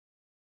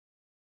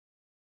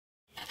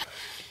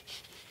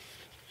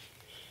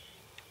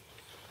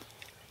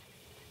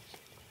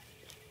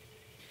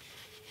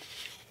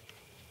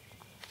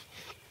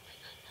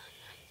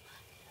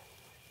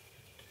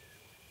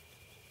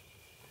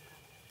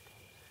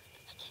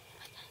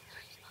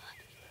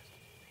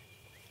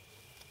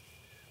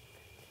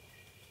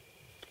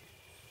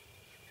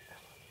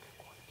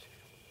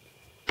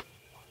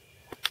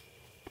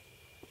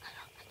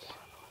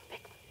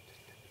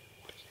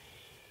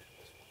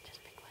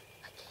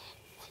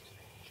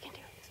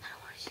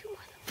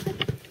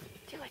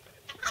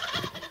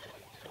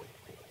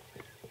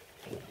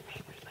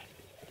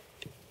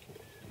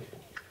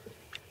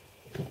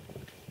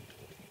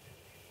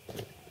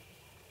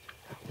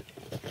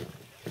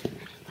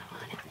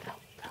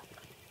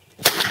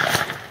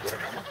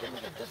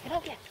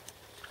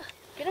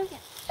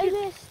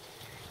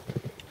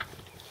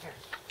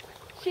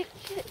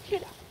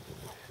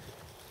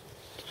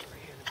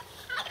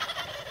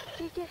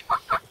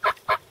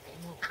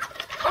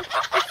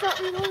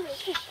something on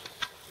it.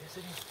 Yes,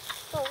 it is.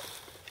 Oh.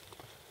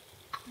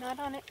 Not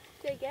on it.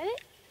 Did I get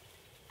it?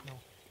 No.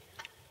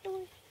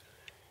 No.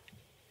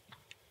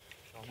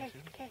 Okay,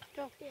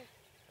 go. Yeah.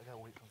 I gotta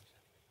wait for him.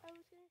 I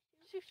was gonna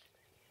shoot.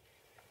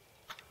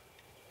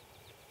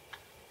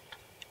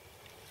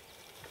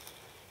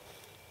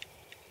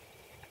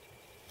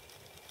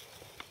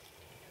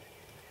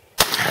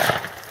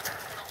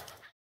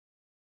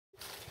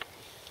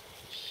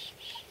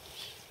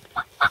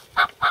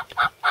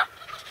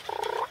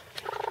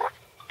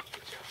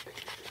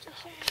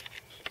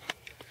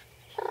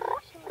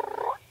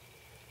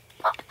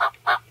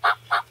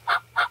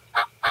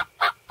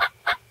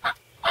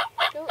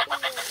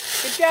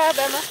 Good job,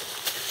 Emma.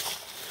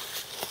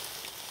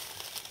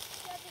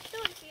 Yeah, they're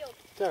still in the field.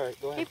 It's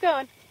alright, go ahead. Keep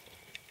going.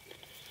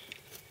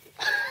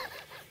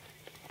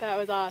 That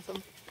was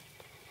awesome.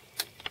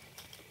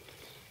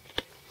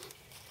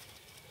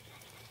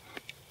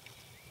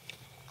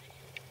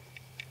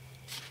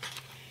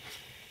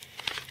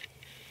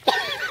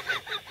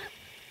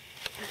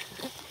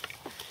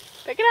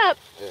 Pick it up.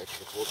 Yeah,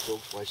 extra full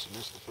scope, why she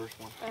missed the first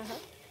one.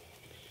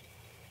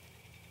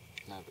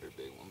 Not a very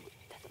big one, but.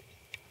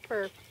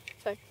 For a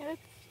second,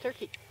 it's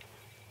turkey.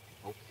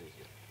 Hopefully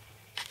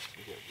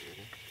he's got beard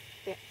in.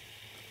 Yeah.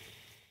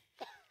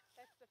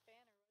 That's the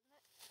fanner,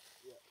 wasn't it?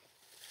 Yeah.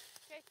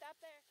 Okay, stop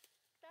there.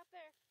 Stop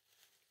there.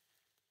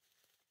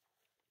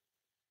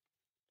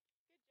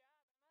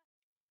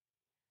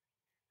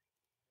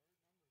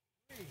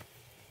 Good job,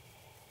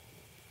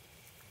 Emma.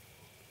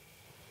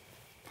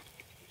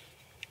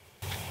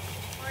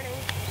 Morning.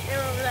 They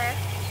were over there.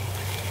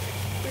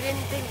 We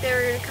didn't think they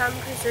were going to come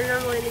because they're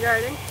normally in the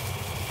garden.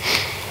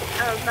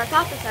 My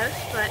papa's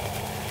house, but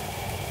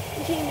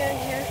we came down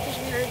here because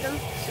we heard them.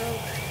 So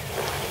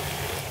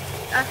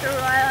after a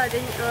while, I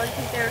didn't really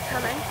think they were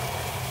coming.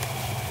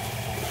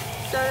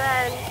 So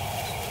then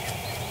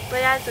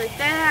my dad's like,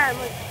 "There." I'm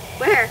like,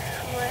 "Where?"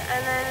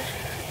 And then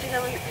because I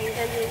wasn't paying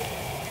attention,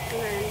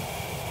 and then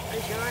I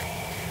shot.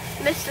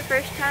 Missed the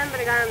first time, but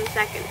I got him the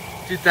second.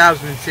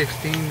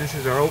 2016, this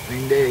is our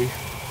opening day.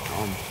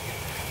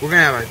 We're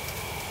gonna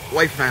have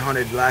wife and I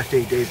hunted the last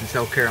 8 days in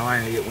South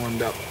Carolina to get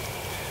warmed up.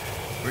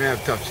 We're gonna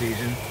have a tough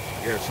season.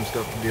 We got some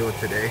stuff to deal with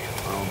today.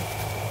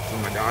 So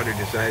my daughter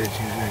decided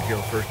she was gonna kill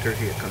the first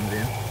turkey that comes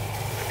in.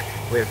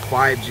 We have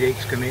 5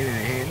 jakes come in a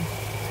hen.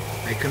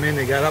 They come in,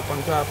 they got up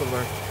on top of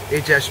our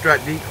HS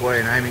strut decoy,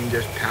 and I mean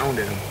just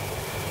pounded them.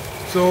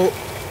 So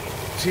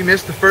she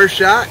missed the first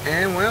shot,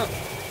 and well,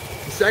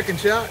 the second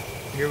shot,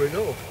 here we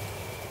go.